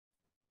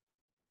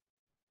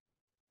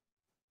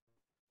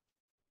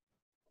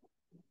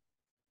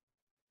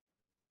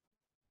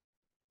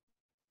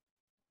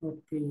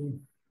Okay.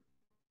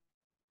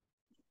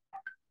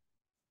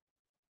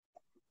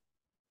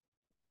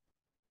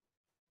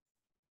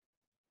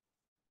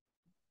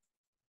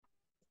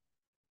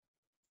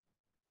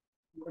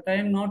 But I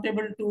am not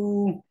able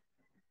to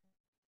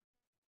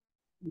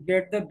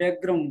get the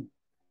background.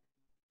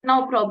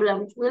 No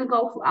problem. We'll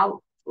go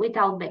out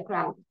without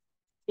background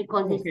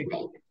because it's Okay,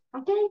 late.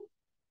 Okay?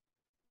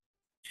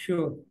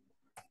 sure.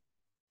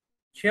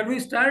 Shall we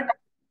start?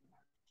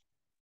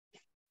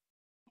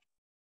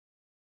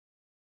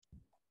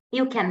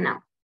 You can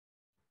now.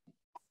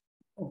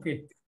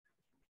 Okay.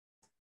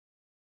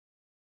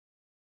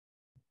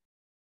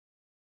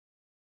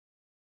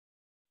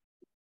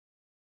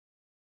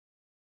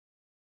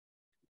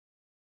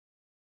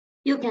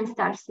 You can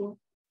start soon.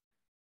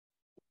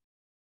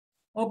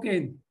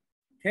 Okay.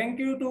 Thank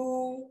you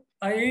to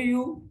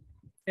IIU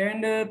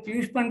and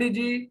Piyush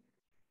Pandit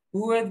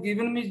who has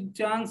given me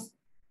chance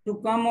to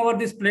come over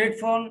this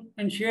platform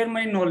and share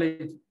my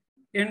knowledge,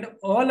 and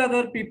all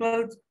other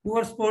people who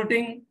are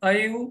supporting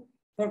IIU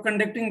for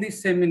conducting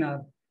this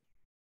seminar.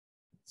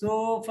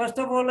 So first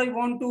of all, I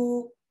want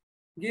to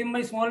give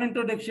my small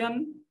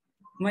introduction.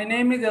 My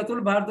name is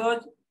Atul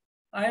Bharadwaj.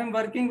 I am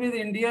working with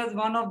India's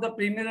one of the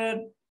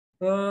premier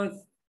uh,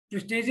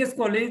 prestigious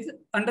college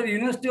under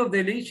University of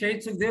Delhi,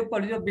 Shaheed Sukhdev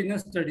College of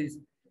Business Studies.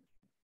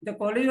 The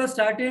college was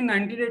started in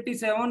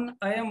 1987.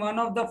 I am one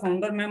of the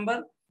founder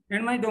member,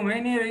 and my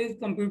domain area is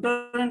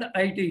computer and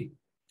IT.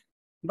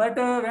 But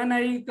when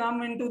I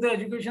come into the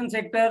education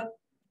sector,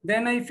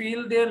 then I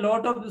feel there a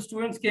lot of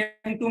students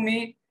came to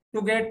me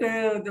to get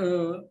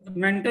the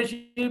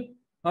mentorship,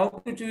 how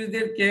to choose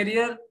their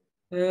career.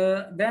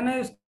 Then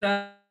I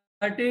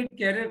started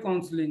career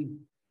counseling.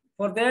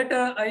 For that,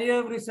 I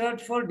have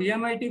researched for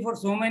DMIT for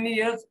so many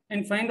years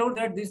and find out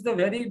that this is the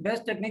very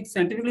best technique,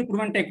 scientifically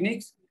proven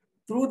techniques.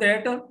 Through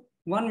that,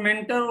 one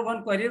mentor or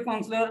one career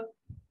counselor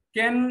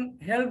can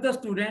help the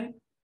student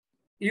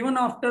even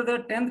after the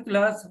 10th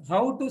class,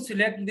 how to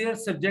select their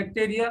subject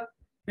area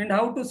and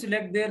how to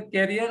select their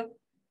career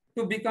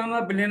to become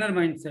a billionaire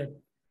mindset.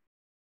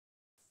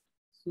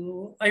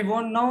 So I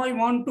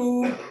want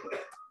to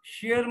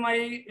share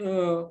my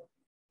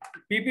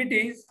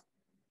PPTs.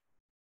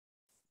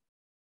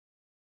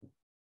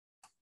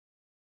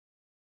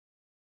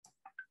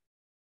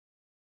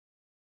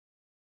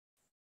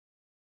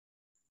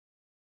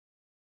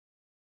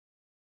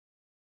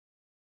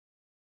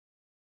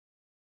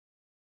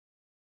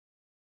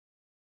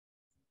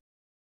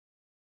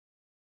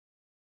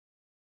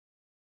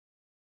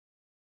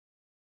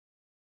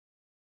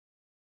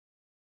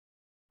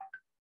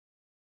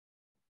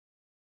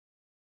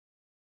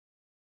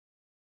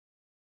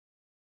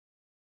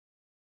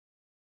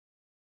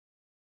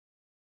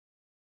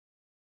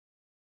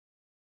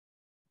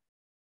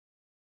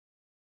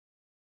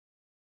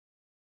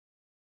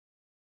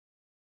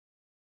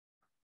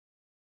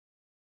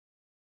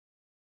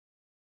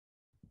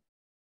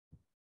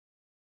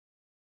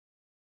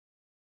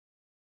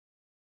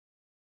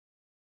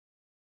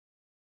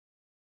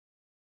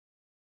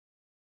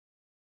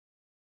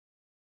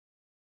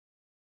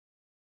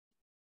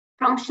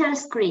 From share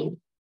screen.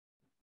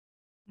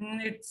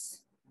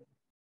 It's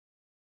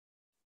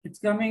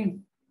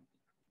coming.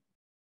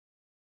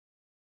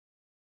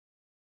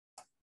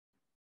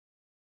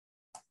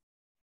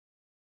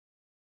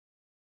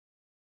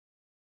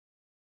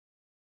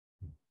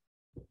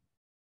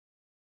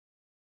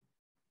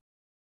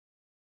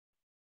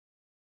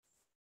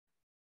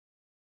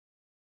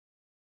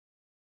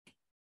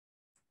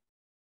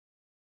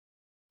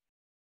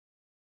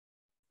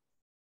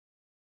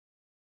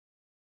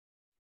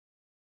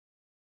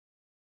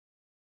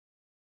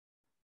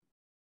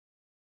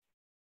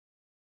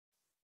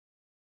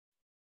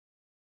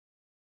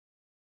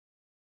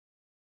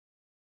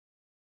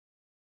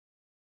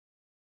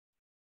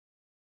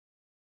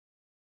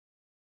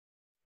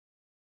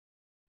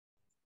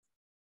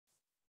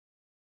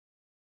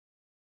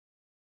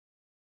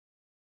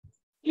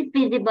 It's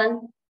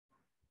visible.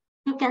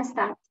 You can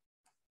start.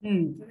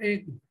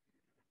 It,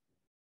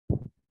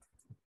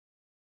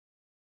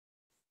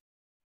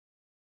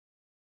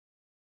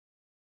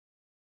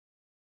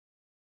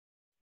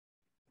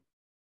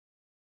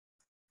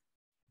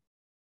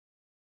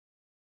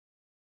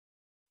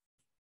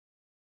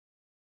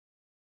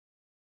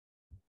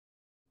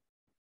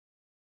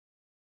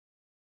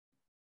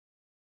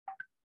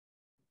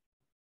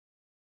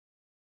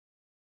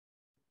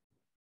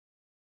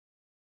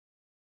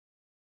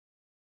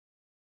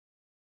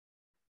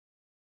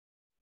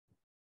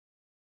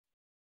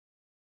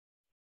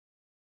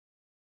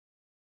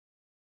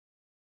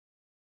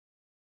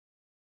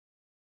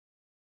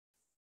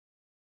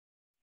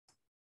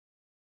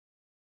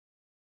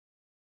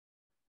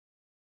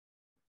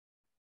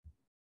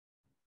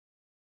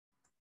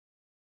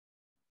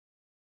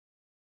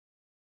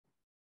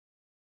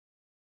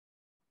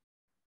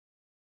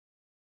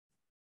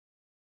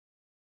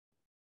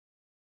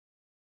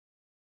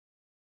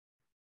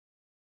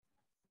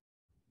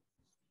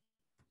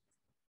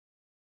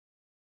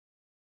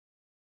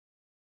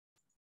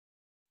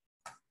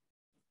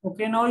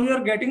 Okay, now you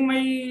are getting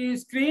my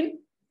screen?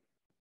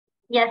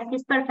 Yes,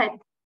 it's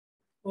perfect.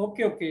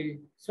 Okay, okay.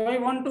 So I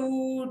want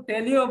to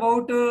tell you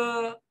about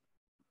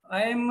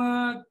I am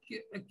a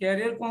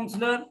career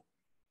counselor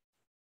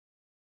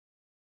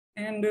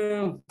and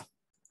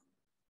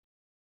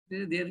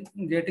they're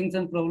getting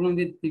some problem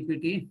with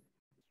PPT.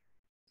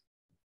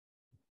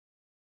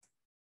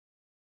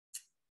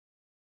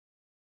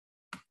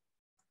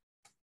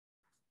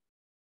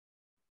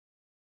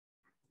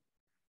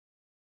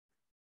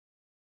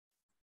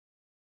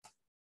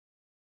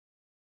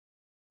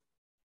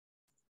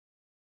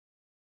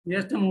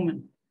 Just a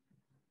moment.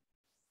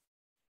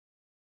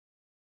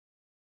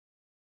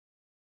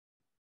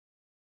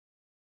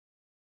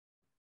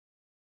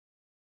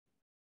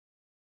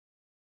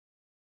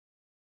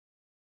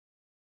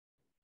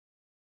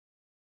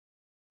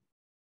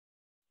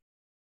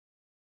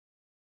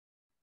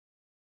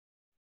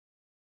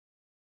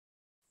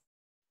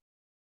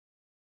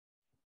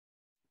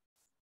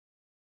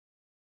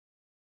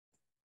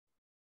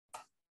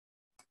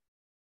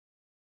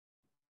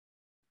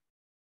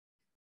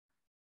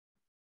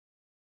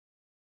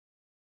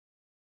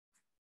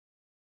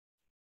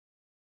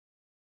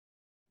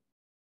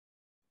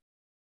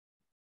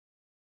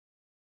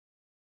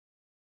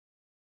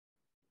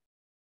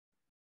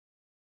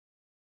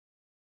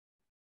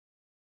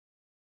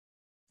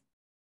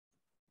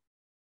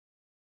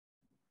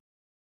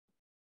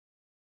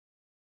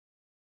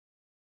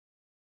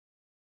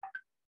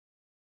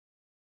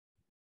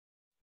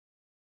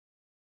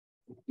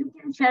 You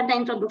can share the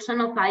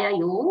introduction of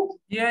IIU.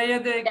 Yeah,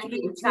 actually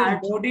it's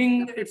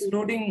loading. It's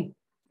loading.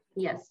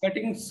 Yes.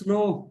 Getting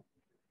slow.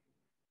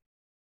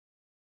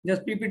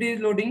 Just PPT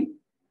is loading.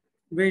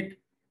 Wait.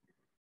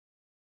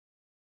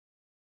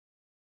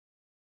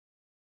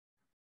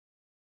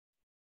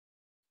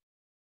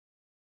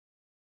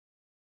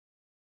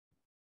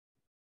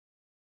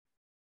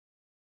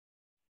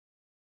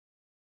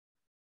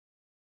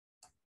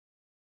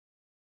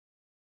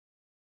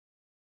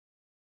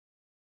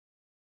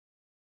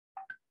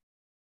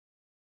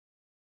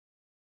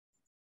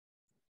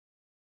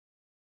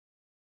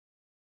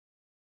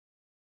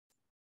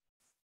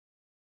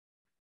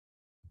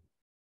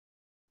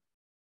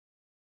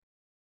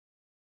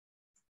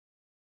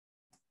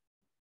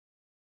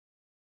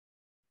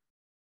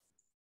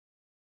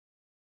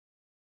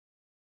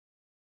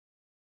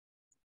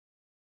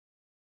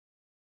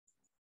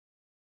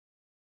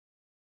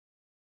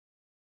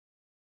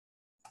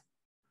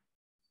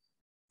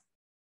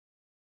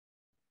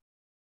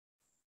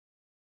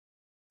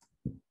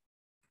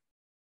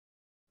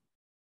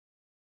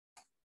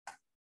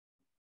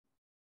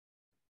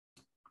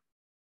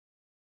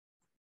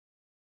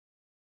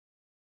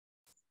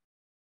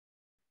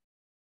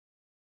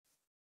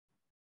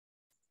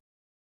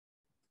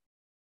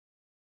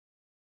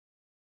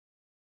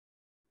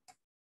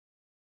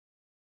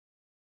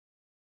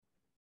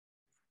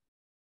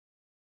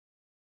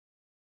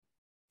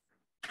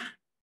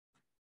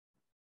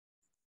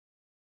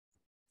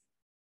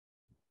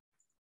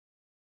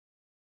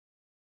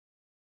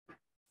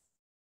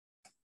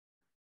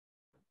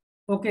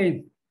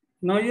 Okay.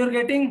 Now you're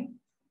getting.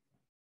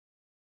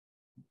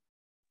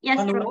 Yes,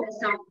 Hello?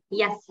 Professor.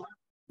 Yes.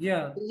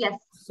 Yeah. Yes.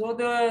 So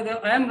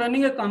I am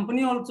running a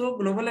company also,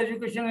 Global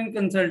Education and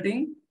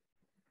Consulting,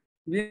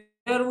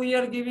 where we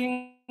are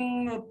giving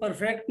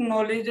perfect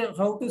knowledge of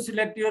how to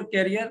select your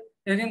career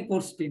as in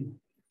course team.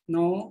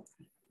 Now,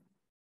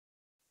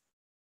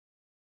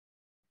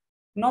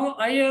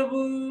 I have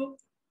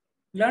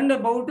learned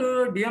about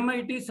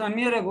DMIT some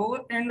year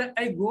ago, and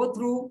I go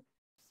through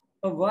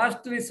a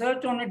vast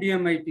research on a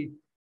DMIT.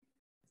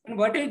 And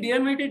what is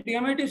DMIT?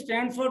 DMIT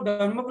stands for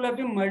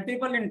Dermographic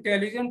Multiple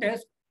Intelligence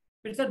Test.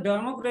 It's a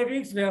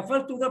dermographics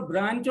refers to the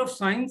branch of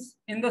science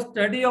in the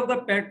study of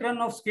the pattern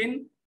of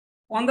skin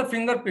on the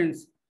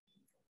fingerprints.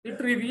 It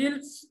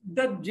reveals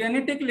the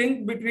genetic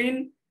link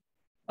between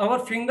our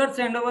fingers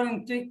and our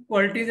instinct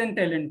qualities and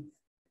talent.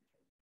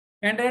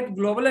 And at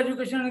Global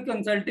Education and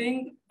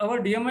Consulting, our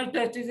DMI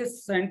test is a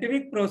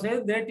scientific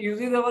process that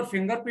uses our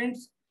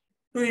fingerprints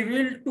to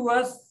reveal to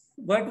us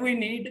what we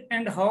need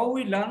and how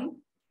we learn,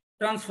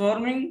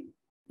 transforming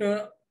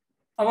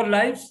our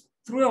lives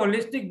through a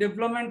holistic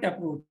development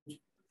approach.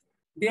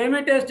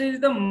 DMI test is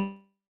the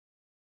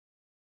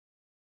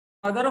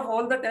mother of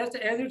all the tests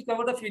as it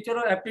covers the feature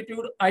of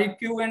aptitude,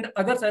 IQ, and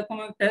other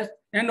psychometric tests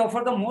and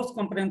offer the most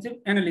comprehensive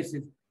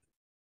analysis.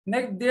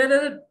 Next, there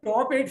are the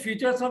top 8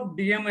 features of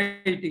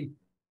DMIT.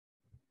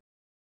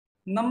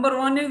 Number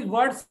 1 is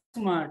word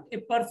smart, a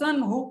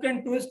person who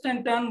can twist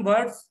and turn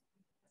words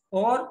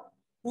or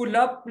who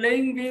love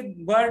playing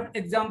with word,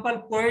 example,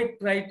 poet,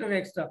 writer,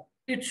 etc.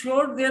 It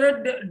showed there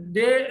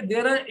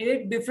are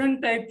 8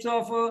 different types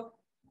of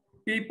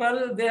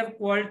people, they have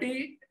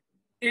quality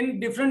in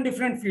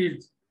different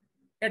fields.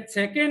 At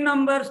second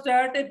number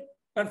start a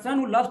person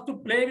who loves to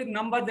play with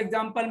numbers,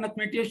 example,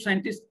 mathematician,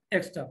 scientist,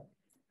 etc.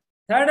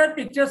 Third are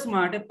picture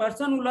smart, a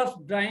person who loves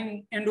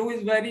drawing and who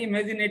is very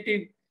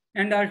imaginative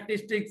and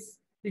artistic,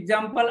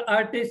 example,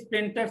 artists,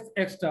 painters,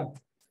 etc.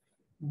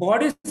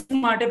 Body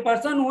smart, a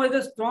person who has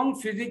a strong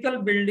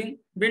physical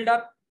build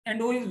up and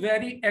who is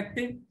very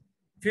active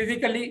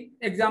physically.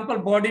 Example,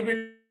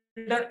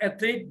 bodybuilder,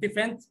 athlete,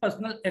 defense,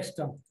 personal,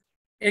 extra.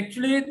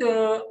 Actually,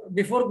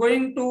 before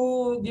going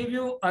to give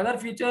you other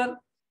feature,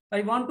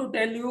 I want to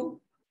tell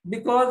you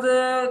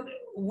because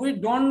we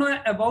don't know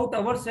about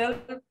ourselves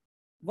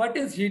what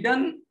is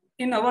hidden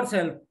in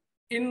ourselves,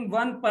 in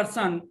one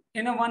person,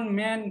 in a one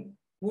man,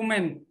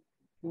 woman,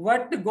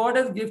 what God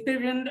has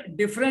gifted in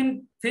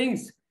different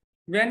things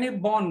when he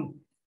born.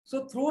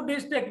 So through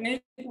this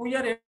technique, we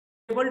are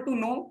able to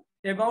know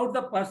about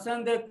the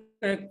person, their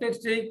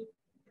characteristic.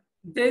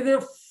 There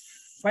is a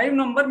 5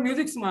 number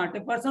music smart,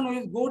 a person who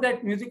is good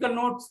at musical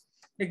notes,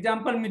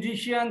 example,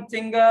 musician,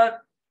 singer,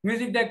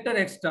 music director,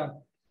 extra.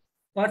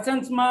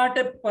 Person smart,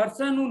 a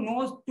person who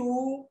knows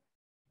too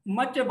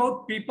much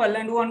about people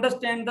and who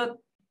understand the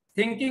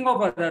thinking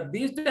of others.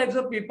 These types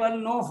of people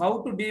know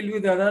how to deal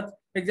with others.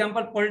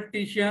 Example,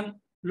 politician,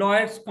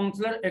 lawyers,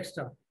 counselor,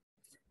 extra.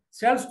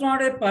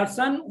 Self-smart, a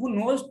person who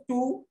knows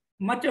too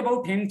much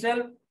about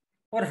himself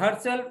or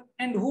herself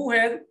and who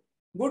has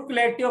good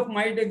clarity of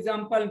mind.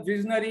 Example,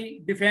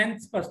 visionary,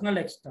 defense, personal,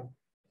 extra.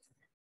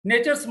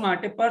 Nature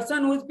smart, a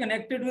person who is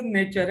connected with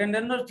nature and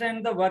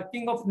understands the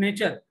working of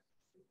nature.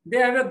 They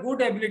have a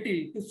good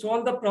ability to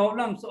solve the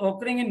problems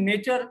occurring in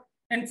nature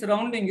and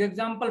surroundings.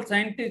 Example,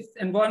 scientists,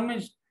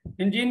 environments,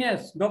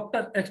 engineers,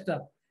 doctors,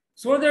 etc.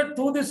 So that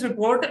through this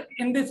report,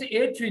 in this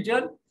 8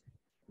 feature,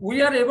 we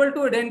are able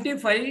to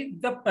identify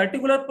the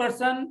particular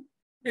person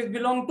is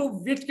belong to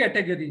which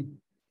category.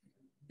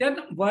 Then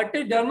what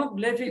is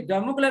dermographic?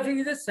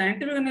 Dermographic is a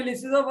scientific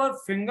analysis of our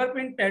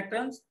fingerprint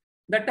patterns.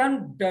 The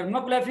term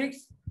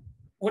dermographics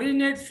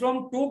originates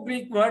from two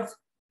Greek words,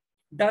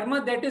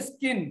 derma, that is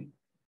skin,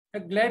 a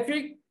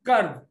graphic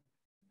curve.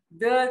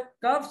 The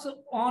curves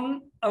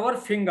on our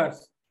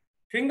fingers.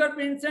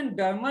 Fingerprints and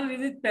dermal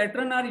release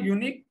pattern are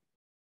unique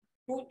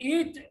to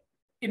each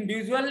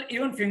individual.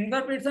 Even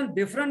fingerprints are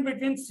different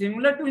between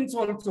similar twins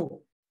also.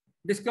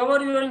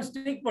 Discover your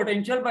instinct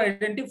potential by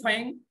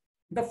identifying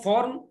the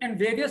form and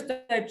various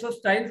types of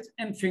styles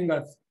and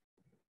fingers.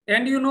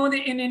 And you know,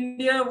 in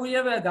India, we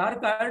have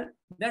Aadhaar card.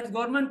 That's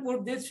government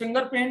put these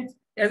fingerprints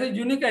as a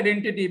unique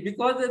identity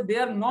because they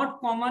are not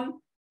common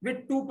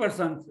with two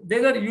persons.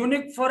 They are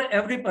unique for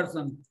every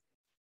person.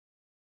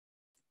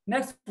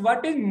 Next,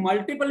 what is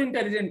multiple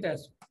intelligence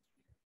test?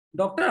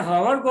 Dr.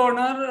 Howard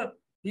Gardner,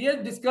 he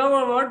has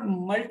discovered what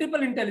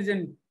multiple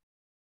intelligence,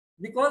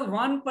 because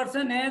one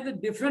person has a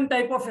different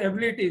type of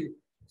abilities.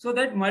 So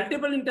that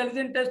multiple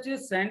intelligence test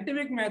is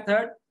scientific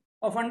method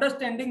of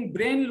understanding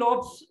brain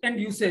lobes and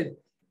usage.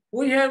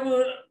 We have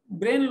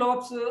brain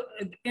lobes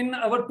in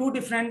our two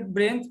different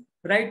brains,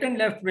 right and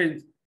left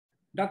brains.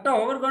 Dr.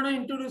 Howard Gardner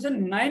introduced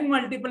 9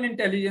 multiple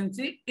intelligence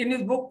in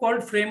his book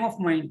called Frame of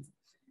Mind.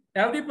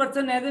 Every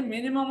person has a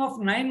minimum of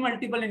 9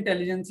 multiple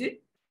intelligence.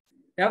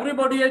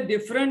 Everybody has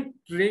different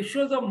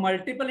ratios of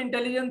multiple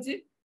intelligence.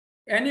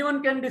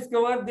 Anyone can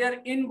discover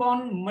their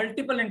inborn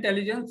multiple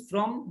intelligence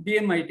from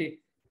DMIT,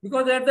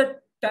 because at the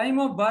time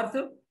of birth,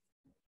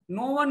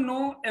 no one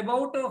know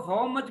about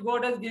how much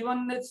God has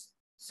given us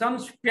some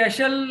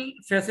special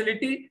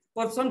facility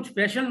or some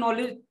special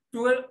knowledge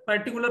to a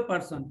particular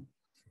person.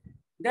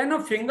 Then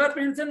of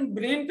fingerprints and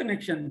brain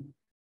connection.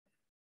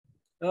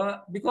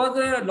 Because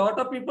a lot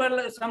of people,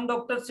 some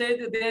doctors say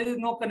there is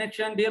no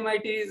connection,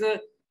 DMIT is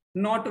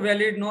not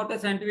valid, not a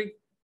scientific.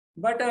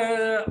 But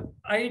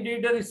I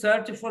did a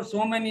research for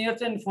so many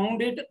years and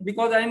found it,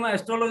 because I am an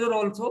astrologer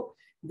also.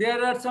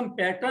 There are some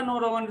pattern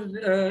on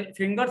our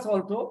fingers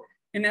also.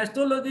 In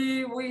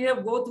astrology, we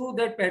have go through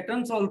that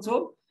patterns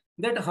also,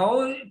 that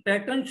how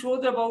pattern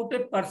shows about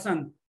a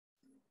person.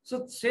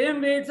 So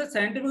same way, it's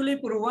scientifically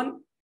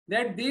proven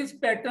that these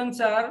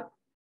patterns are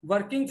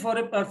working for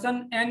a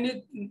person,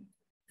 and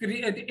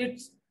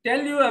it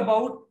tell you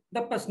about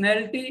the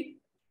personality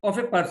of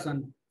a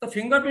person. The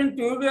fingerprint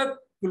tube are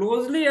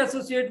closely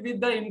associated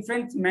with the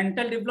infant's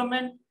mental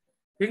development.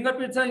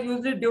 Fingerprints are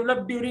usually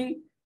developed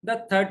during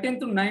the 13th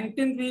to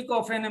 19th week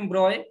of an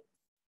embryo.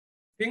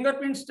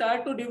 Fingerprints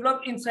start to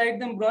develop inside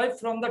the embryo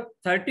from the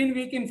 13th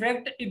week. In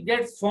fact, it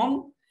gets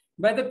formed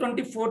by the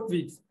 24th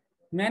week.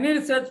 Many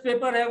research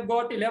papers have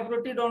got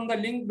elaborated on the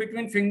link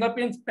between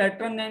fingerprints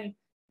pattern and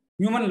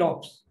human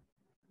lobes.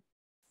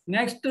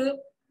 Next,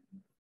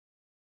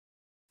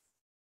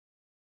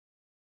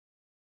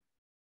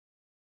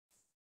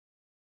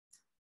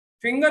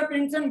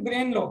 fingerprints and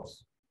brain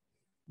lobes.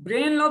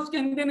 Brain lobes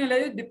can be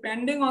analyzed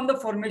depending on the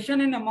formation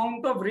and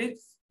amount of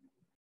ridges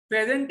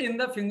present in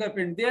the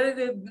fingerprint. There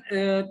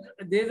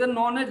is a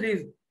known as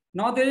ridge.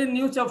 Now there is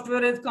new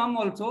software has come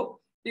also.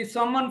 If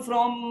someone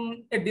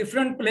from a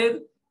different place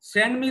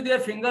send me their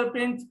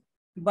fingerprints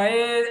by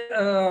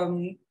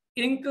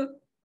ink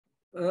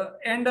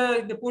and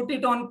they put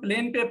it on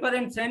plain paper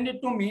and send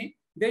it to me,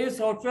 there is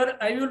software.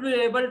 I will be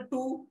able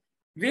to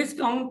ridge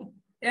count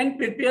and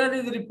prepare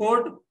this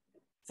report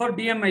for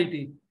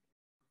DMIT.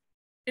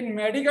 In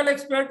medical,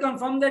 expert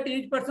confirm that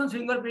each person's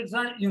fingerprints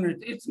are unique.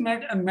 It's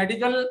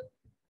medical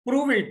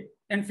prove it,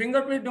 and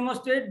fingerprint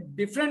demonstrate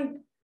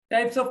different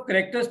types of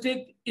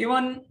characteristics,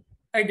 even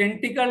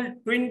identical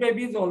twin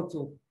babies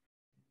also.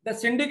 The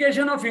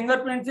syndication of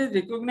fingerprints is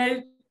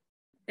recognized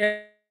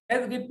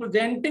as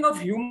representing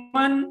of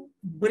human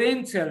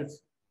brain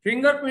cells.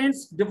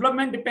 Fingerprints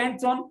development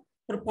depends on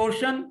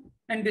proportion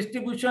and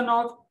distribution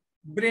of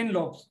brain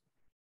lobes.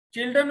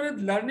 Children with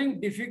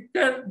learning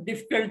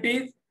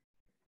difficulties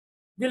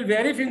will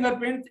vary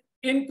fingerprints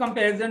in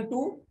comparison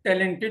to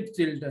talented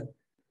children.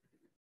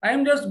 I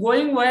am just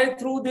going by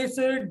through this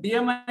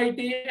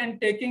DMIT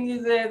and taking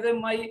it as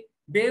my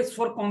base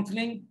for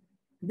counseling,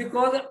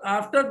 because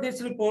after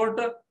this report,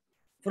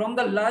 from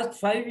the last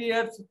 5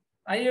 years,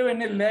 I have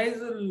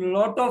analyzed a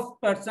lot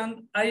of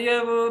persons. I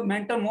have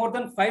mentored more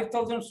than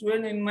 5,000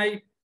 students in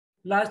my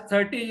last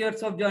 30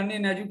 years of journey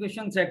in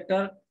education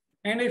sector,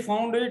 and I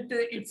found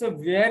it's a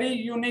very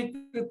unique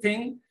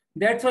thing.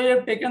 That's why I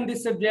have taken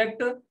this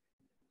subject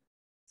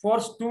for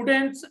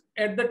students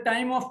at the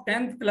time of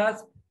 10th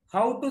class,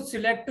 how to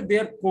select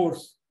their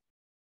course.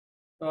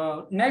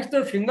 Next,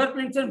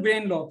 fingerprints and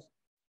brain lobes.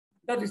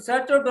 The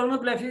research of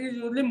dermographics is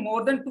usually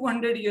more than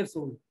 200 years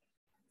old.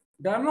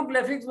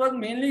 Dermographics was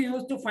mainly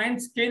used to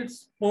find skilled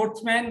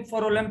sportsmen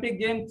for Olympic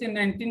Games in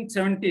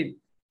 1970.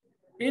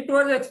 It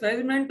was an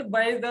experiment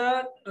by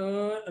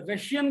the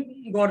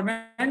Russian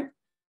government,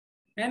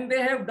 and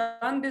they have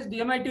done this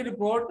DMIT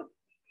report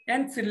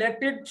and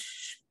selected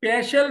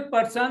special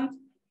persons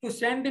to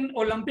send in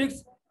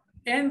Olympics,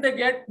 and they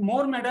get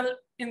more medal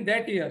in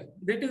that year.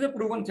 That is a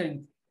proven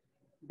science.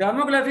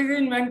 Dermographics is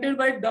invented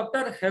by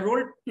Dr.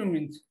 Harold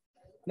Cummins.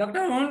 Dr.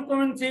 Harold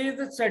Cummins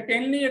is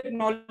certainly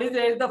acknowledged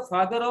as the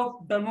father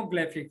of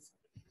dermographics.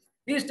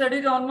 He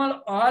studied almost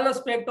all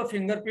aspects of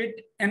fingerprint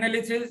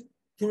analysis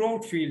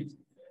throughout fields.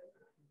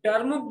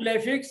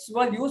 Dermographics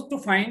was used to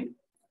find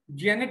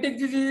genetic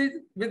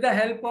diseases with the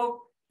help of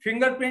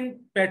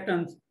fingerprint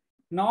patterns.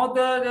 Now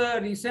the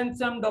recent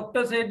some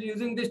doctors are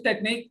using this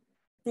technique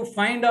to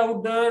find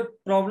out the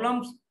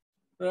problems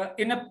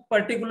in a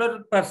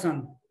particular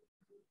person.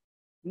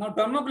 Now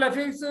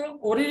dermographics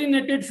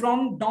originated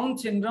from Down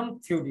syndrome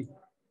theory.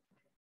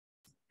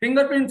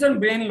 Fingerprints and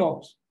brain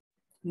lobes.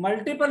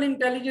 Multiple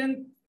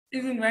intelligence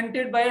is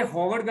invented by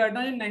Howard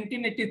Gardner in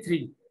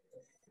 1983.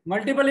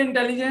 Multiple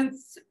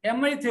intelligence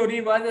MI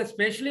theory was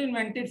especially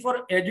invented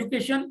for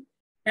education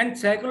and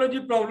psychology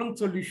problem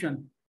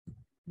solution,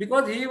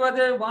 because he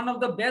was one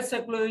of the best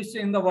psychologists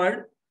in the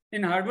world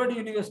in Harvard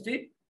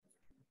University.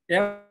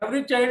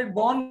 Every child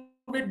born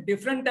with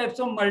different types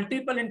of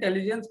multiple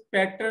intelligence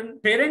pattern,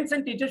 parents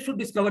and teachers should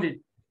discover it,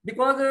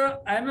 because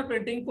I am a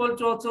parenting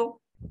coach also.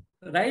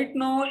 Right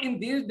now in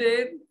these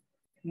days,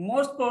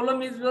 most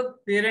problem is with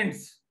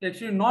parents,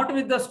 actually not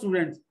with the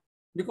students,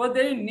 because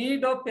they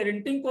need a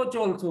parenting coach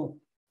also.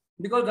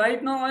 Because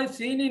right now I've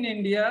seen in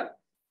India,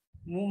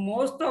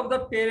 most of the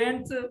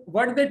parents,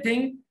 what they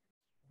think,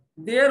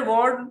 their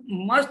ward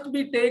must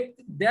be take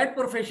that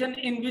profession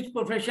in which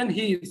profession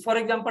he is. For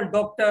example,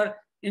 doctor,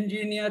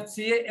 engineer,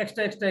 CA,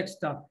 extra, extra,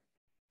 extra.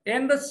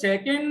 And the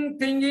second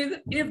thing is,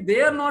 if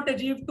they are not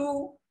achieved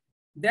to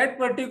that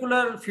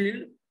particular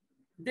field,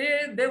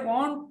 they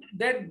want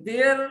that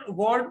their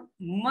ward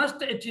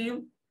must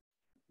achieve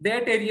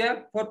that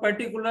area for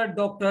particular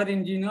doctor,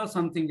 engineer,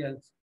 something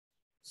else.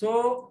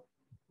 So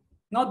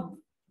now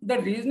the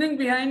reasoning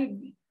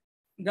behind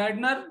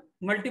Gardner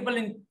multiple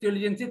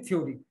intelligence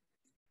theory.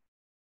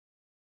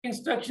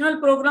 Instructional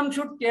program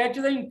should catch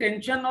the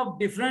intention of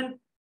different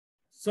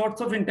sorts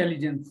of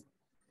intelligence.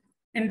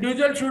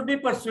 Individuals should be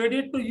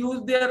persuaded to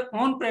use their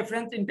own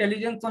preference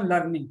intelligence on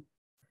learning.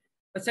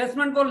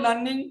 Assessment for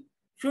learning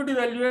should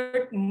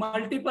evaluate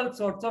multiple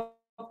sorts of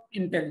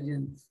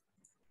intelligence.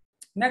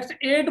 Next,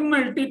 8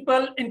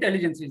 multiple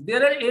intelligences.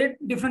 There are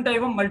 8 different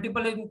types of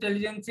multiple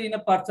intelligence in a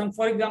person.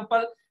 For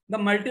example, the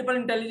multiple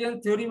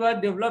intelligence theory was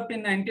developed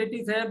in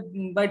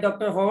 1987 by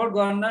Dr. Howard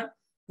Gardner,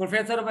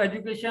 professor of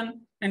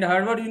education and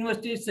Harvard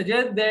University.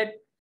 Suggests that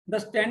the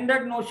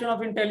standard notion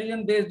of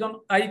intelligence based on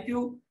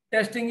IQ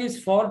testing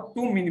is far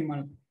too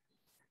minimal.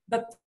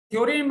 The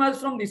theory emerged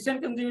from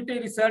recent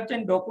conservative research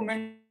and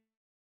document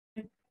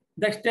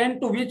the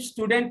extent to which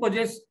students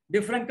possess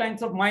different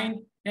kinds of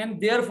mind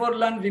and therefore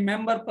learn,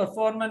 remember,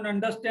 perform, and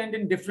understand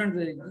in different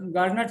ways.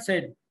 Gardner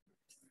said.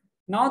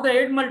 Now the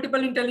 8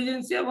 multiple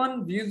intelligence are: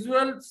 1,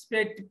 visual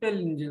spatial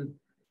intelligence,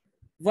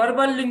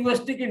 verbal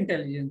linguistic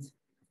intelligence,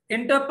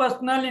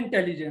 interpersonal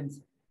intelligence,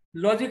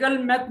 logical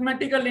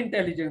mathematical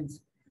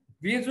intelligence,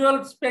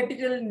 visual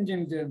spatial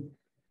intelligence,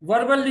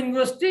 verbal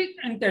linguistic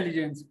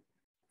intelligence,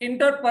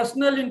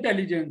 interpersonal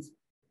intelligence,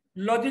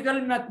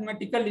 logical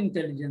mathematical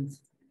intelligence.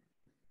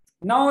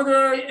 Now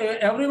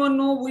everyone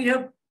know we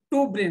have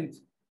 2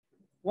 brains.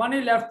 One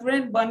is left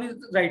brain, one is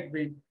right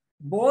brain.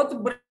 Both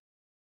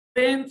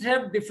brains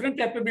have different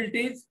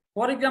capabilities.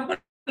 For example,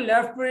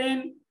 left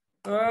brain,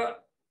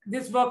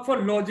 this work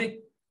for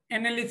logic,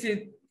 analysis,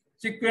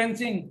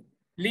 sequencing,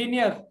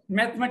 linear,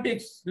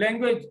 mathematics,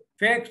 language,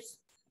 facts,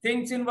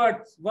 things in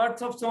words,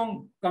 words of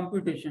song,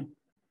 computation.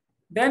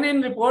 Then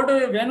in report,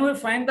 when we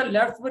find the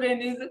left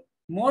brain is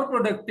more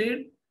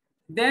productive,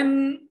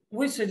 then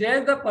we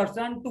suggest the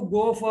person to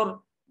go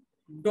for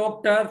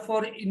doctor,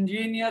 for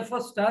engineer,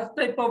 for such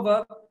type of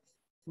work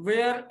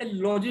where a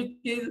logic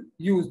is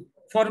used,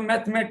 for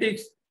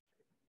mathematics.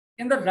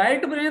 In the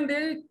right brain,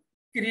 there is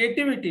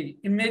creativity,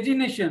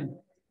 imagination,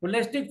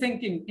 holistic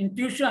thinking,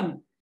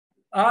 intuition,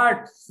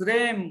 art,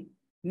 RAM,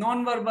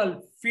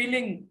 non-verbal,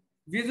 feeling,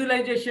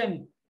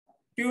 visualization,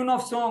 tune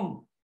of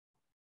song,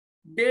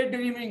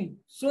 daydreaming.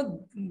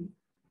 So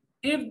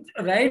if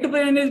right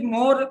brain is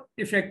more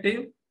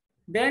effective,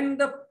 then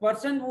the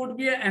person would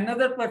be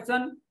another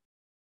person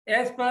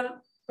as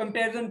per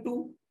comparison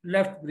to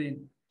left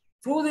brain.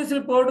 Through this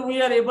report,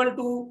 we are able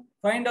to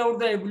find out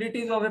the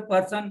abilities of a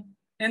person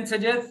and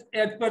suggest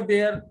as per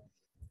their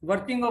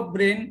working of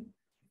brain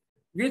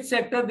which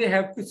sector they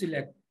have to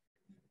select.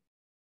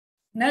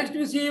 Next,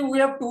 we see we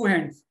have two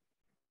hands.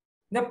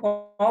 The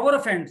power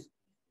of hands.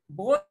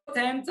 Both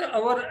hands,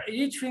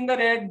 each finger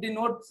head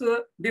denotes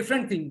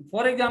different thing.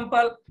 For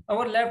example,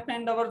 our left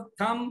hand, our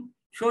thumb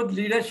shows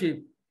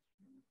leadership.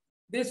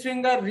 This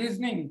finger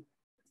reasoning,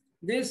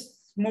 this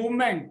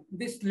movement,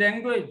 this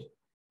language,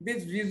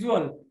 this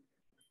visual.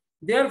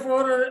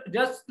 Therefore,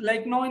 just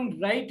like now in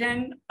right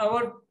hand,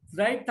 our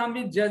right thumb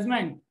is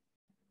judgment.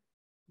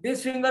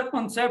 This finger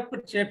concept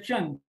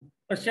perception,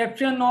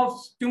 perception of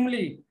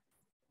stimuli,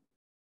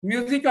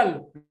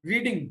 musical,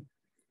 reading.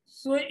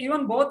 So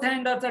even both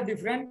hands are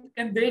different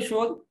and they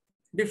show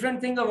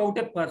different thing about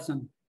a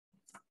person.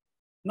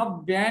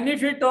 Now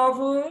benefit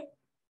of,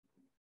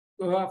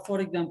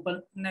 for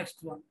example, next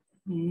one,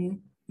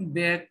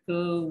 back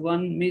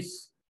one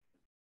miss.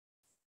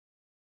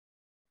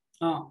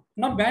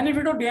 Now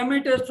benefit of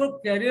DMI test for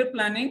career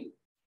planning,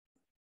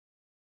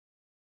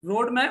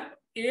 roadmap,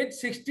 age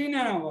 16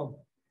 and above,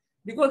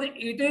 because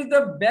it is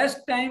the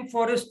best time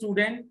for a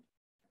student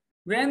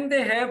when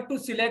they have to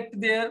select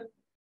their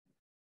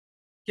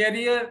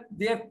career,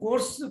 their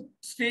course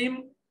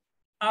stream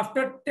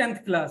after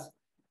 10th class.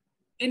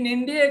 In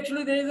India,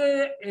 actually,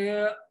 there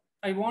is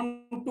I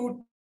want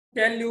to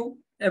tell you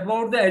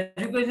about the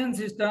education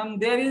system.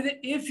 There is,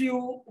 if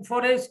you,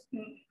 for a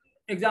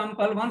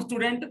example, one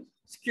student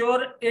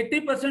score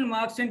 80%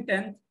 marks in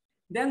 10th,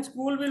 then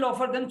school will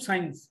offer them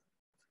science.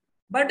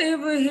 But if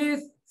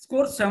he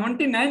scores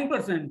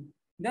 79%,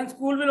 then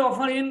school will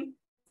offer in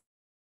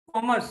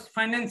commerce,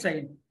 finance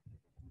side.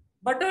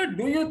 But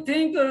do you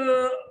think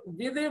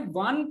with a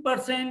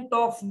 1%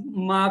 of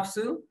marks,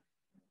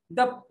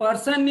 the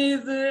person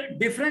is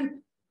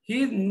different?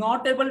 He is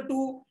not able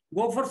to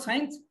go for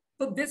science.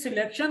 So this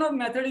selection of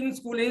method in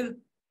school is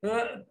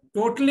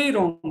totally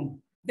wrong.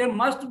 There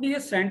must be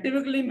a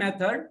scientifically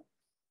method.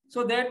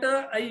 So that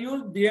I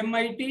use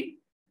DMIT.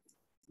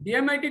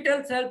 DMIT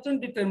tells helps in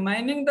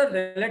determining the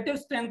relative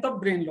strength of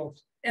brain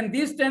lobes. And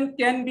this strength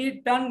can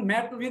be done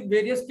mapped with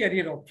various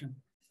career options.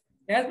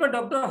 As per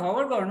Dr.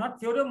 Howard Gardner,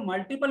 theory of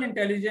multiple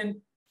intelligence,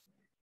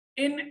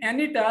 in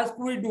any task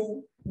we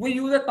do, we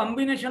use a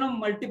combination of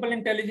multiple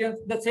intelligence.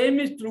 The same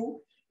is true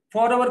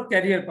for our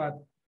career path.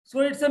 So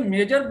it's a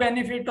major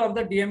benefit of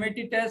the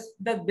DMIT test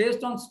that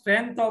based on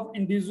strength of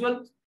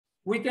individuals,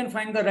 we can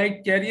find the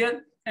right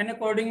career and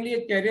accordingly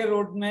a career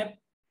roadmap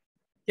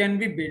can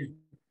be built.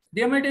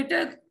 DMIT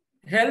test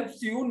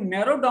helps you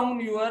narrow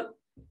down your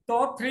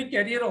top 3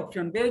 career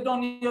options based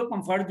on your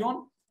comfort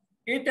zone.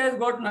 It has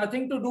got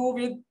nothing to do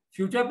with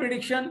future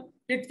prediction.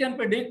 It can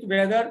predict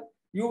whether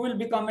you will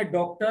become a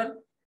doctor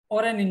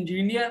or an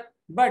engineer,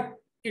 but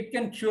it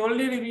can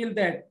surely reveal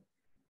that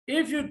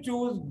if you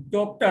choose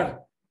doctor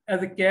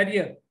as a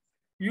career,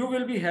 you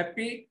will be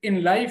happy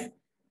in life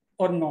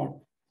or not.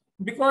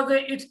 Because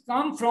it's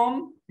come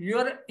from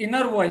your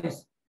inner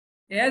voice.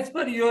 As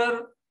per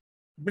your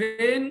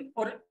brain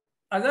or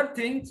other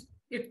things,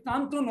 it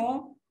comes to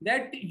know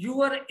that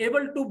you are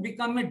able to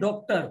become a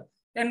doctor.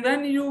 And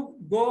when you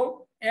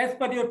go as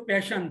per your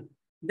passion,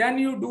 then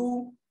you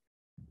do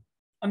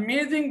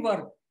amazing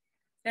work.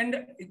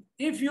 And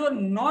if you are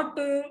not,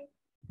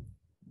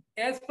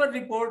 as per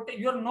report,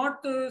 you are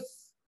not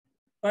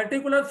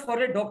particular for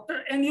a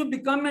doctor and you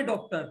become a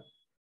doctor,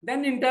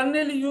 then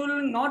internally you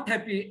will not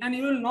happy and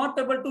you will not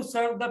able to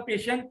serve the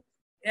patient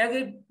as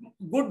a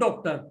good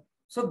doctor.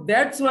 So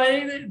that's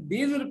why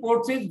these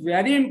reports is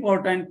very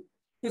important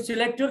to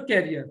select your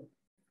career.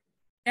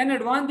 An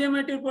advanced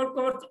DMIT report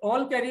covers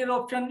all career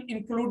options,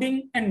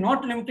 including and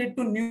not limited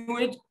to new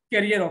age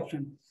career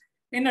options.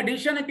 In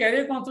addition, a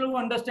career counselor who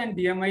understands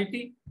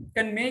DMIT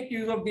can make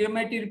use of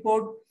DMIT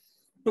report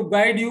to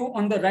guide you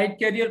on the right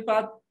career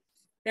path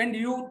and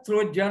you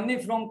through a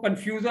journey from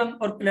confusion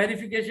or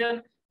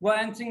clarification while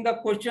answering the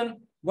question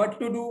what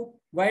to do,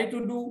 why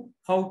to do,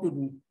 how to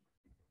do.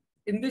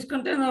 In this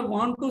context, I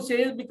want to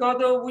say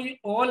because we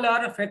all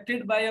are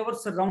affected by our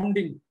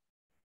surrounding.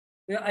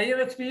 I have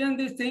experienced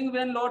this thing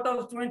when a lot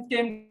of students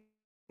came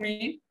to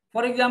me.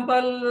 For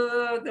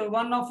example,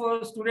 one of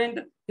our student,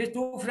 his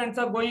two friends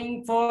are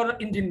going for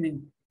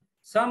engineering.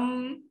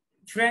 Some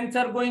friends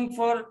are going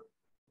for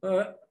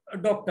a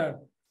doctor.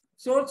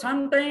 So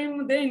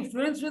sometimes they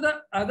influence with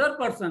the other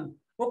person.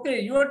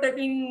 Okay, you are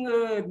taking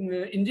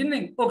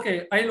engineering.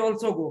 Okay, I'll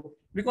also go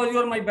because you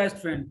are my best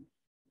friend.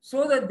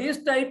 So that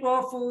this type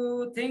of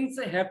things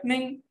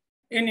happening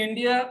in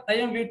India, I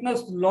have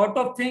witnessed a lot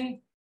of things.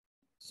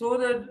 So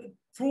that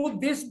through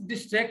this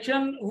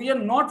distraction, we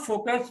are not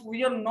focused.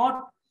 We are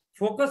not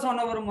focused on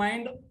our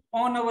mind,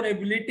 on our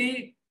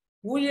ability.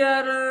 We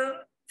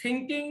are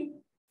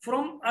thinking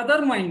from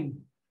other mind,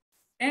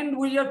 and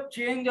we have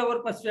changed our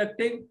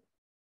perspective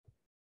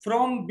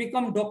from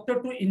become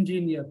doctor to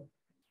engineer.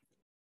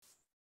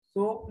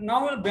 So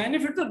now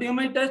benefits of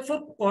DMI test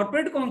for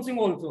corporate counseling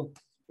also.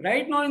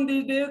 Right now in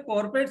these days,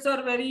 corporates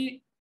are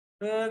very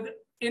uh,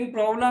 in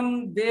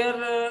problem. They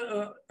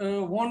are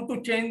want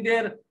to change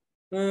their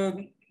uh,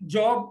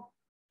 job,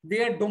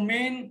 their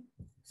domain.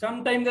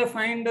 Sometimes they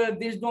find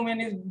this domain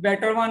is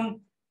better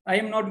one. I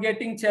am not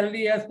getting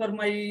salary as per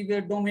my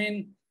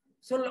domain.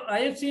 So I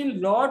have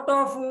seen lot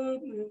of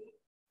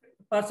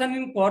person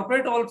in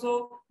corporate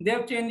also. They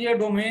have changed their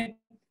domain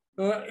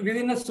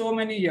within so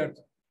many years.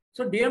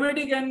 So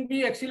DMIT can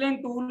be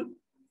excellent tool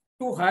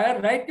to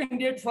hire right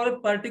candidate for a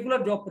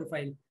particular job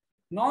profile.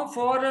 Now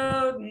for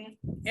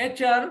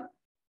HR,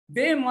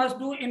 they must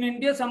do in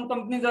India. Some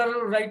companies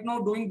are right now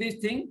doing this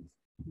thing.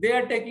 They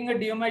are taking a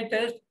DMI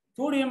test.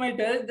 Through DMI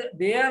test,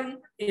 they are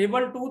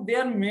able to.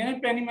 There are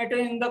many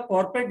parameters in the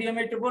corporate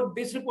DMI report.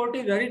 This report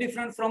is very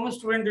different from a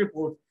student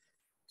report.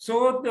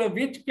 So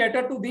which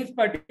cater to this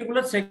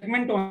particular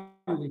segment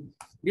only.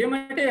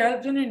 DMIT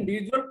helps in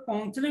individual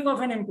counseling of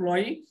an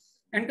employee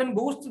and can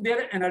boost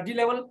their energy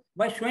level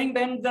by showing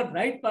them the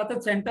right path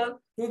and center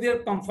to their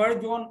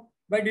comfort zone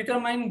by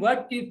determining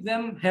what keeps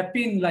them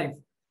happy in life.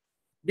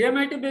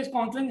 DMIT-based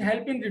counseling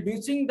help in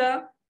reducing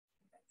the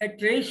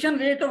attrition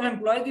rate of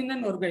employees in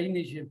an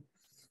organization.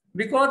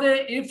 Because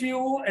if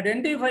you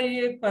identify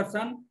a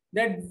person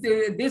that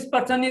this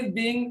person is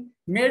being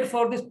made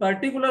for this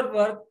particular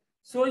work,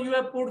 so you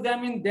have put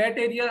them in that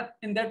area,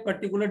 in that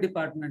particular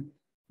department,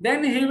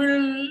 then he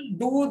will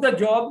do the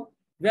job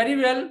very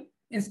well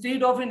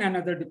instead of in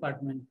another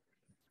department.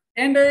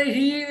 And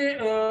he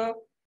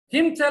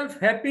himself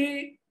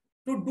happy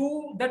to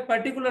do that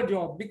particular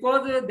job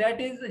because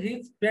that is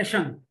his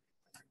passion.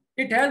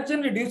 It helps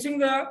in reducing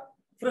the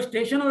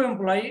frustration of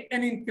employee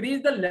and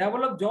increase the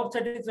level of job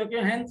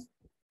satisfaction, hence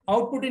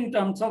output in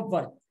terms of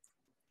work.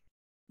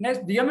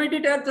 Next,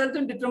 DMIT test helps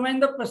in determine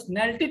the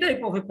personality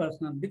type of a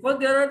person because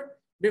there are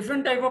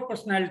different type of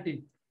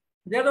personality.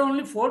 There are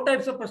only 4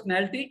 types of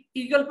personality.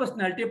 Eagle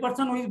personality, a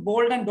person who is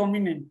bold and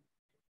dominant.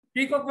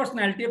 Peacock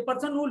personality, a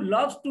person who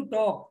loves to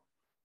talk.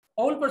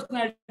 Owl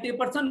personality, a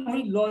person who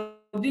is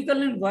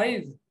logical and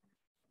wise.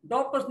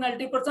 Dog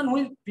personality, a person who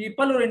is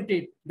people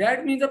oriented.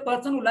 That means a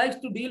person who likes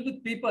to deal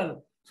with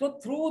people. So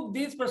through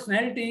these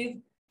personalities,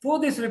 through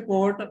this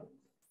report,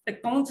 a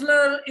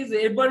counselor is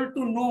able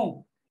to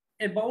know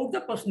about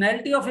the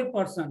personality of a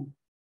person.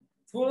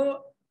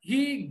 So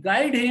he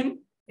guide him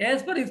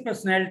as per his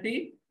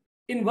personality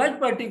in what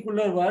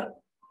particular work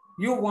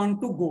you want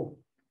to go.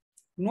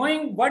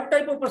 Knowing what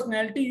type of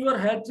personality you are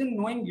helps in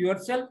knowing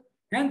yourself.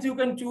 Hence, you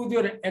can choose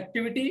your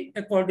activity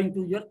according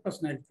to your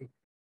personality.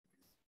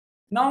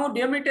 Now,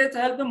 DMI tests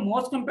help the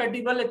most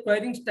compatible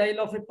acquiring style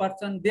of a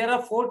person. There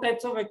are 4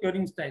 types of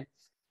acquiring style.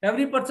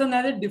 Every person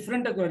has a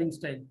different acquiring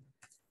style.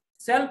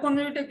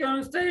 Self-convenient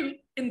acquiring style,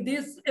 in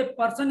this, a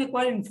person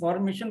acquires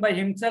information by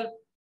himself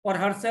or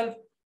herself,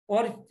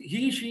 or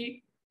he,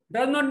 she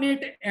does not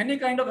need any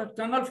kind of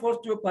external force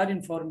to acquire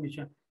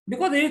information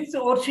because he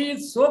or she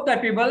is so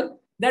capable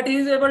that he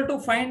is able to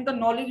find the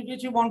knowledge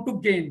which he want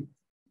to gain.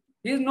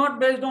 He is not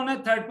based on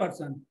a third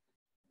person.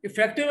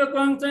 Effective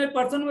acquiring style, a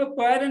person who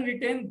acquire and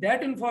retain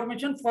that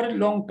information for a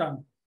long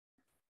term.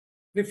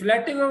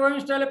 Reflective acquiring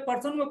style, a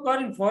person who acquire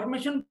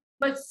information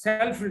by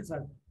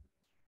self-research.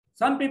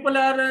 Some people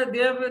are,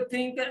 they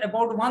think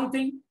about one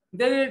thing,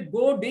 they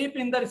go deep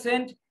in the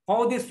research,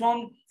 how this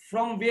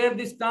from where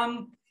this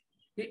come,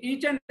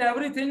 each and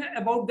everything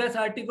about this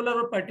article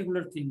or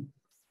particular thing.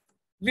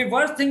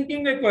 Reverse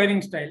thinking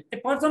acquiring style, a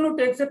person who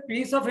takes a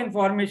piece of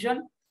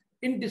information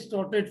in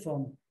distorted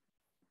form,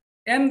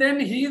 and then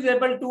he is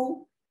able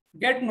to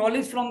get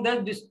knowledge from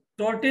that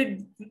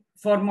distorted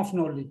form of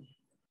knowledge.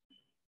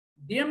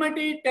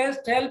 DMIT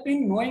test help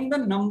in knowing the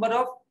number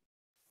of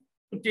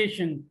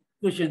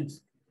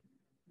questions.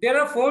 There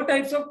are 4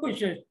 types of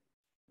questions.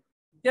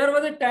 There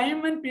was a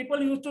time when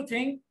people used to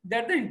think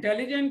that the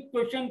intelligent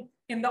question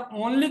is the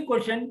only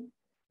question,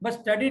 but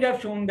studies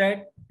have shown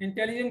that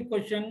intelligent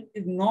question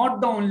is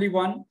not the only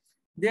one.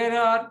 There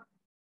are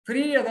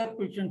 3 other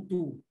questions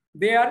too.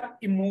 They are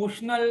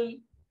emotional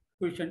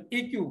question,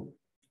 EQ.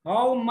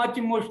 How much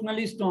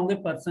emotionally strong a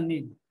person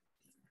is.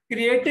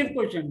 Creative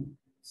question,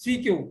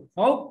 CQ.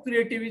 How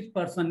creative this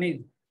person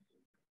is.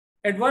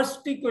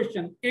 Adversity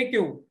question,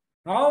 AQ.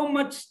 How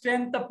much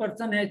strength a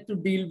person has to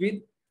deal with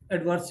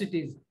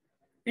adversities.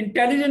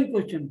 Intelligent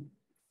question,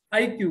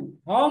 IQ.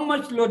 How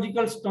much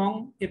logical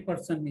strong a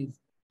person is.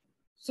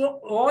 So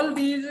all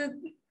these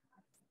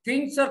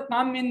things are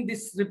come in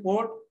this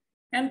report,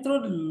 and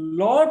through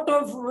lot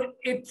of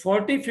a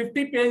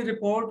 40-50 page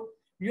report,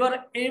 you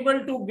are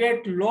able to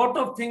get lot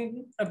of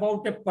things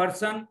about a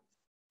person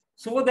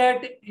so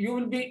that you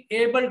will be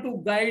able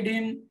to guide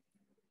him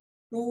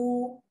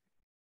to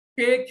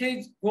take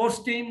his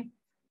course team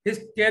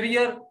his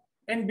career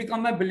and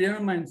become a billionaire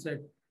mindset.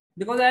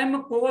 Because I am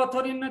a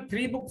co-author in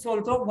 3 books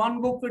also.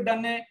 One book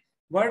done a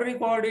world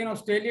record in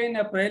Australia in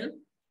April,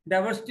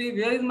 Diversity.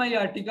 Where is my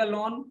article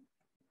on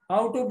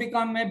how to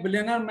become a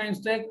billionaire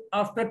mindset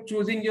after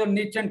choosing your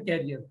niche and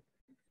career.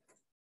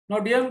 Now,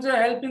 DMs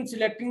help in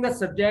selecting the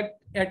subject,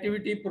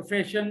 activity,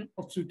 profession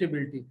of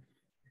suitability.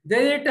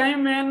 There is a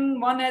time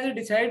when one has to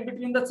decide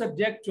between the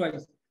subject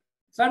choice.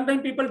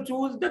 Sometimes people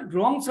choose the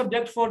wrong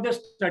subject for their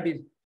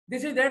studies.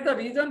 This is the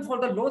reason for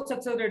the low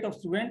success rate of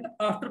students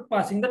after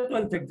passing the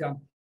 12th exam.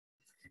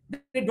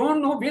 They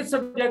don't know which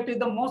subject is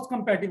the most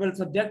compatible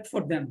subject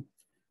for them.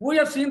 We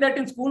have seen that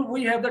in school,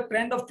 we have the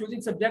trend of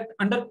choosing subject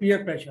under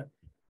peer pressure.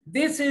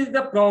 This is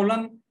the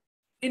problem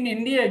in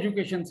India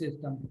education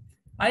system.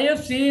 I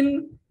have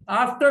seen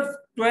after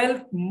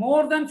 12,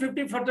 more than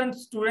 50%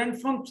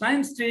 students from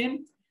science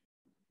stream,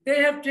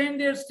 they have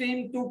changed their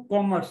stream to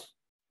commerce.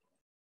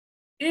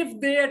 If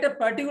they at a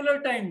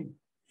particular time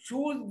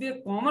choose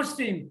the commerce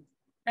stream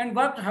and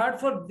worked hard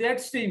for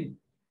that stream,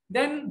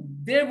 then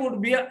they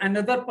would be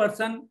another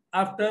person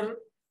after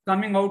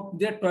coming out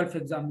their 12th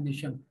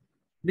examination.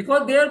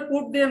 Because they have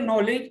put their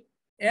knowledge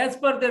as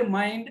per their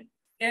mind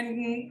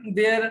and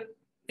their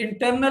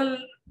internal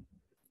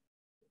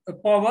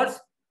powers,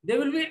 they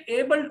will be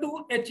able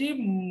to achieve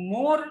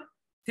more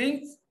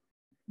things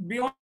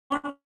beyond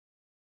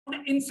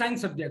in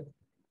science subject.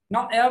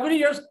 Now, every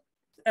year,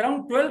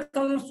 around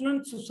 12,000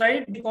 students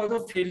suicide because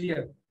of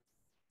failure.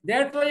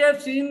 That's why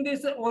I've seen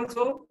this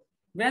also.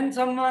 When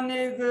someone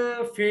is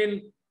fail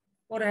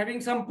or having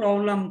some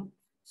problem,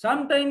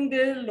 sometimes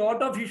there is a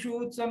lot of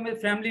issues, some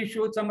family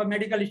issues, some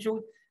medical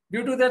issues.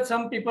 Due to that,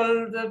 some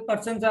people, the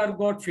persons are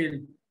got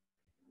failed.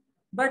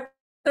 But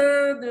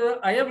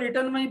I have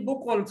written my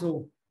book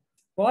also.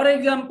 For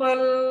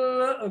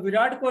example,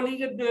 Virat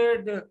Kohli is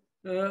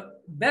the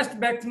best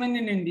batsman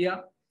in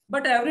India.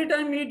 But every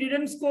time he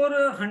didn't score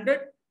 100.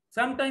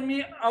 Sometimes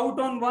he out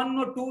on 1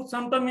 or 2.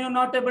 Sometimes he is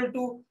not able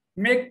to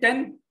make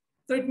 10.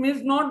 So it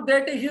means not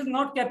that he is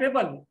not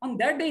capable. On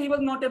that day, he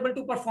was not able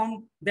to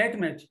perform that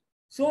match.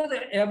 So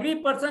every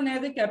person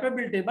has a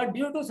capability. But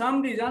due to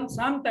some reason,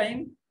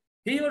 sometime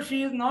he or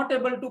she is not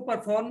able to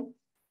perform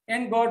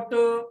and got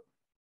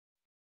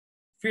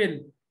fail.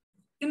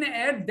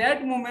 At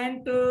that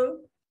moment,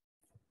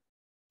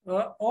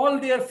 all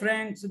their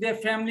friends, their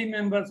family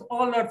members,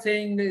 all are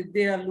saying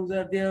they are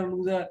loser, they are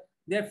loser,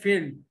 they have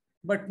failed.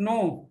 But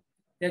no,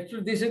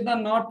 actually, this is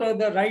not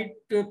the right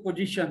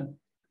position.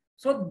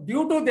 So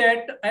due to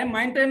that, I am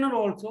maintainer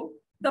also.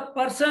 The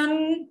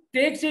person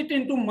takes it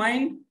into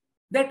mind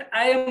that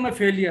I am a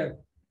failure,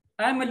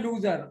 I am a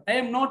loser, I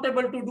am not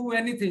able to do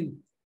anything.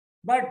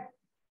 But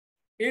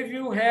if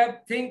you have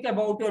think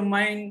about your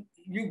mind,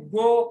 you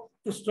go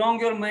to strong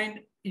your mind,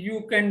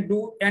 you can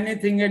do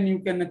anything and you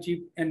can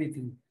achieve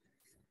anything.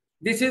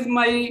 This is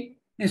my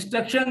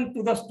instruction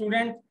to the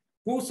student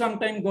who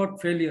sometimes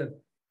got failure.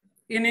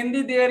 In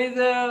Hindi, there is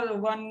a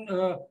one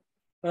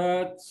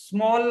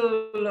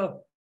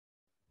small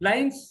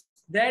lines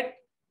that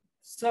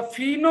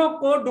Safino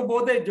ko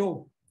dubo de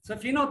jo.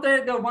 Safino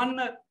is the one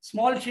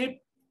small ship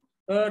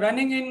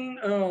running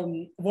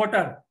in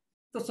water.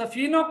 So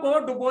Safino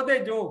ko dubo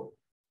de jo.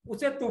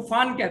 उसे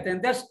तूफान कहते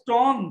हैं. The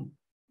storm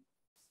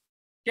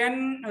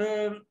can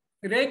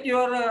wreck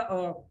your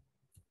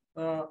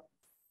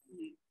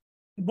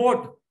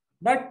boat,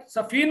 but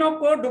सफीनों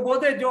को डुबो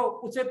दे जो,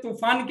 उसे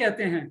तूफान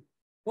कहते हैं.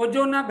 वो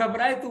जो ना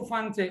घबराए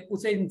तूफान से,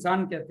 उसे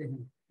इंसान कहते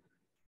हैं.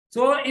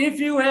 So if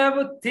you have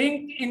a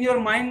think in your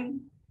mind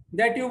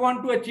that you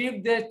want to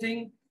achieve this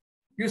thing,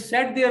 you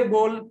set their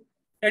goal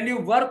and you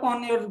work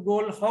on your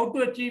goal, how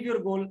to achieve your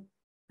goal,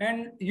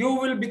 and you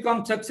will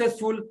become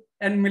successful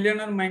and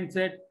millionaire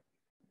mindset.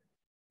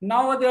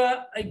 Now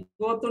I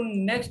go to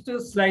next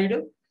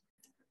slide.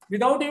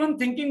 Without even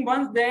thinking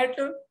once that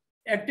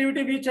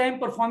activity which I am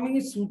performing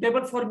is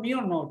suitable for me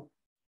or not.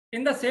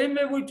 In the same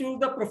way, we choose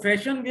the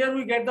profession where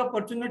we get the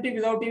opportunity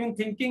without even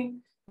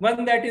thinking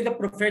one that is a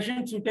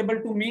profession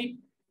suitable to me.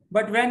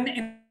 But when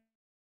in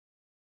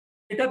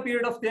later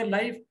period of their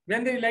life,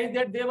 when they realize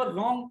that they were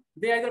wrong,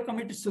 they either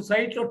commit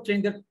suicide or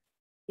change their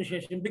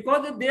profession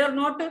because they are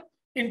not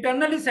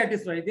internally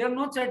satisfied. They are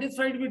not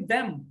satisfied with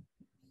them.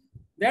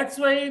 That's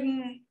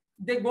why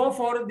they go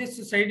for this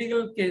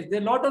suicidal case. There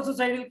are a lot of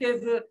suicidal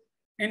cases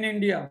in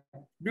India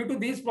due to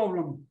these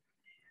problems.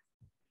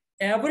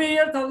 Every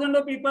year, thousands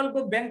of people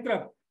go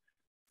bankrupt,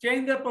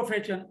 change their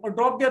profession or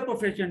drop their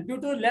profession due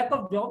to lack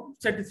of job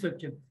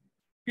satisfaction.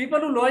 People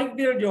who like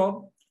their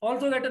job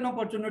also get an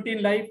opportunity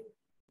in life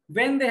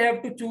when they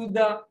have to choose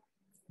the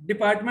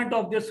department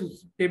of their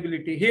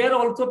suitability. Here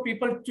also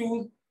people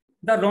choose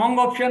the wrong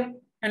option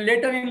and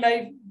later in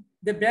life,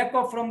 they back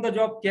off from the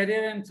job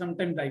career and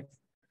sometimes life.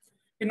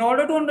 In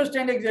order to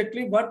understand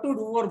exactly what to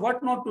do or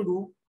what not to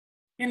do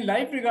in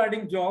life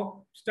regarding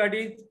job,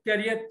 studies,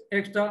 career,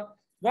 extra,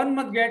 one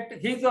must get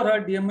his or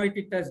her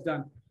DMIT test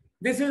done.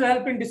 This will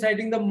help in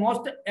deciding the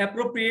most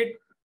appropriate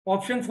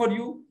option for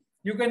you.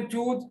 You can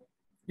choose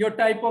your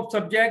type of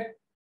subject,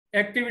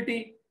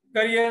 activity,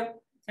 career,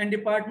 and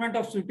Department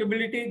of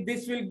Suitability.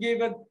 This will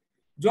give a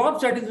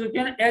job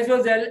satisfaction as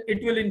well as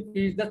it will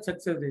increase the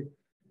success rate.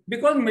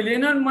 Because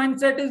millionaire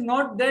mindset is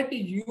not that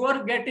you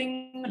are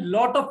getting a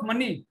lot of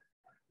money.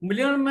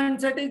 Millionaire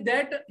mindset is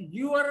that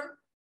you are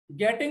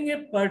getting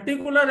a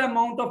particular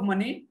amount of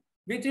money,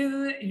 which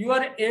is you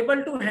are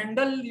able to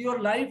handle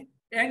your life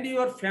and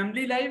your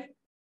family life,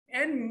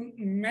 and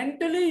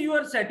mentally you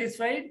are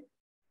satisfied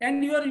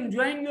and you are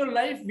enjoying your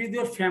life with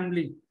your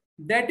family.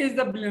 That is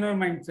the billionaire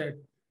mindset,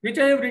 which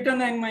I have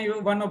written in my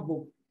one of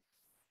book.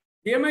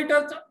 They might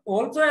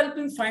also help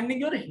in finding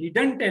your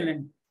hidden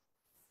talent.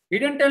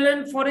 Hidden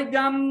talent, for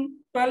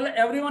example,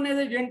 everyone has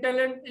a hidden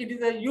talent. It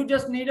is you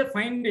just need to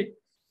find it.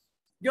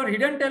 Your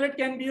hidden talent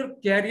can be your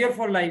career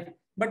for life.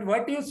 But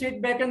what you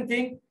sit back and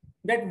think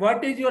that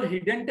what is your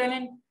hidden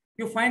talent?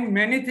 You find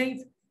many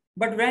things,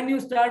 but when you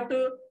start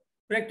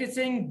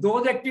practicing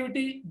those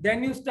activities,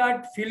 then you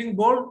start feeling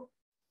bored.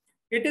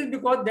 It is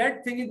because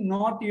that thing is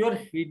not your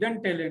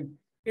hidden talent.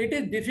 It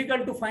is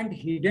difficult to find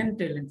hidden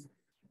talents.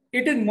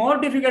 It is more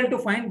difficult to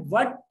find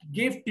what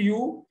gift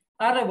you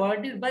are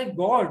awarded by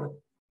God.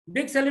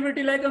 Big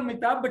celebrity like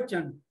Amitabh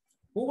Bachchan,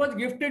 who was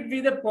gifted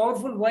with a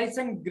powerful voice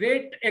and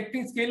great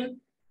acting skill,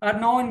 are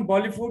now in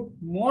Bollywood,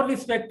 more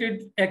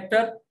respected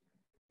actor.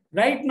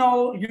 Right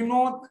now, you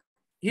know,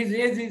 his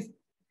age is,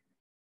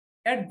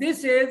 at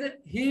this age,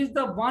 he is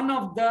the one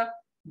of the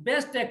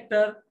best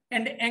actor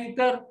and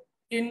anchor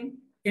in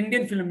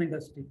Indian film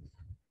industry.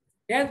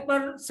 As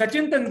per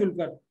Sachin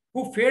Tendulkar,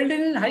 who failed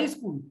in high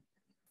school,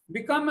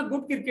 become a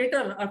good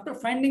cricketer after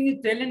finding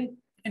his talent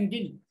and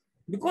skill.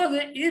 Because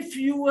if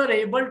you are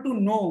able to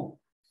know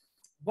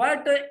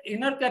what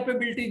inner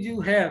capabilities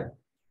you have,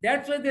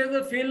 that's why there's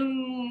a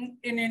film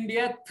in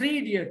India, Three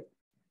Idiots.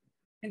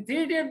 In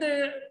Three Idiots,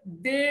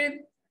 they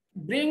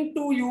bring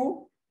to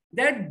you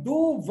that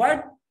do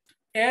what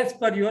as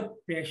per your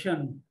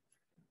passion.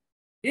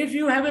 If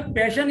you have a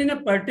passion in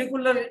a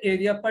particular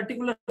area,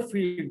 particular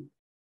field,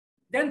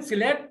 then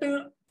select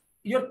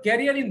your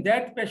career in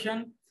that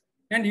passion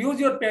and use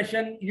your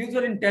passion, use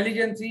your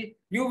intelligence.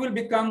 You will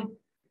become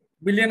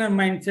billionaire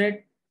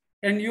mindset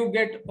and you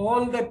get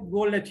all the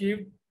goal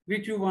achieved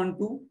which you want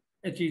to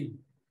achieve.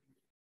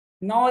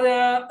 Now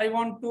I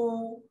want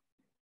to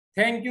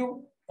thank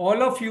you,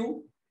 all of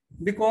you,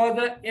 because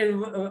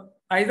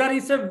either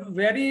it's a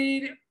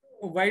very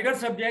wider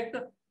subject,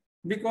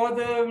 because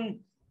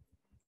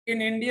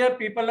in India,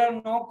 people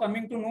are now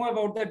coming to know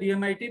about the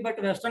DMIT,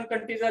 but Western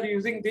countries are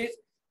using this.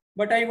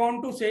 But I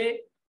want to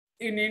say,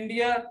 in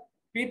India,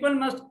 people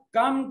must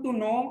come to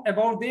know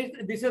about this.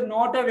 This is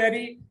not a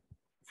very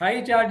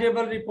high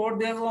chargeable report.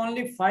 There's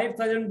only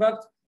 5,000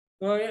 bucks.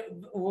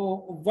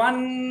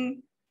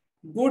 One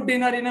good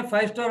dinner in a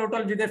five-star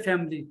hotel with a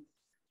family.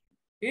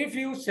 If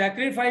you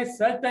sacrifice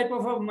such type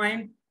of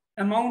a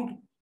amount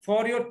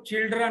for your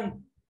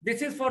children,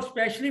 this is for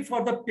especially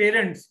for the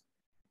parents,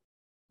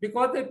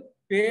 because the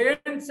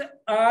parents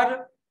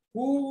are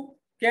who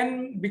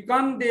can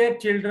become their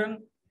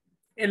children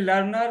a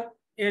learner,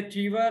 a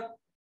achiever,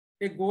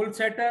 a goal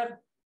setter,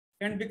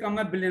 and become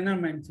a billionaire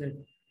mindset.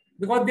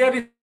 Because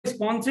their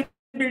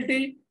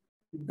responsibility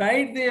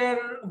guide their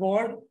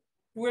world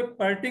to a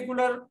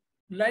particular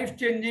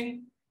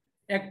life-changing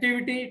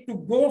activity to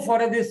go for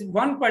this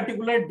one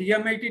particular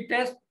DMIT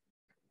test.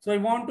 So I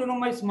want to know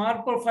my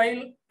smart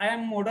profile. I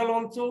am model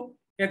also,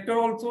 actor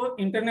also,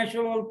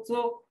 international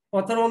also,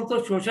 author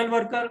also, social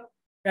worker,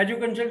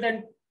 education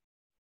consultant,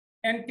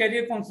 and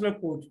career counselor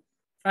coach.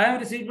 I have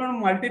received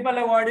multiple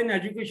awards in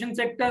education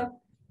sector.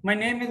 My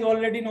name is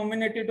already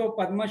nominated to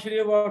Padma Shri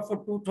Award for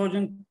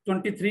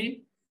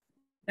 2023.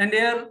 And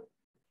here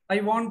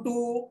I want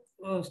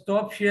to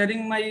stop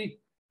sharing my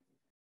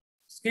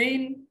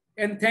screen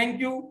and thank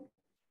you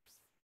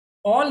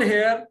all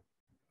here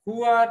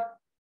who are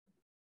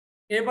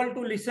able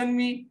to listen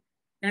me.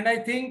 And I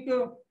think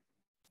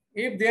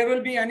if there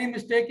will be any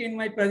mistake in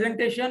my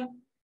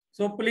presentation,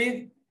 so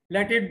please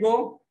let it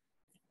go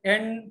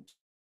and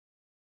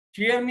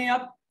cheer me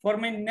up for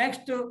my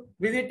next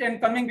visit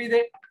and coming with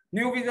a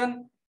new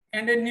vision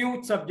and a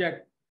new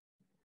subject.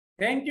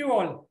 Thank you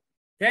all.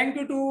 Thank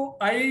you to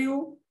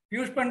IIU,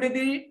 Piyush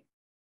Panditi,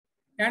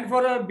 and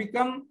for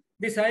become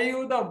this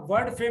IIU the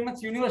world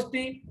famous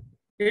university.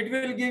 It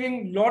will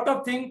giving lot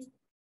of things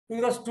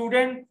to the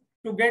student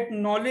to get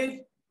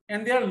knowledge,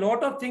 and there are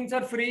lot of things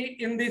are free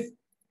in this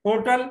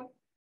portal.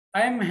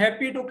 I am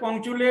happy to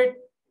congratulate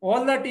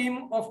all the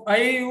team of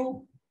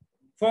IIU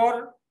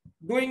for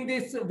doing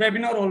this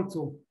webinar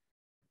also.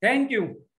 Thank you.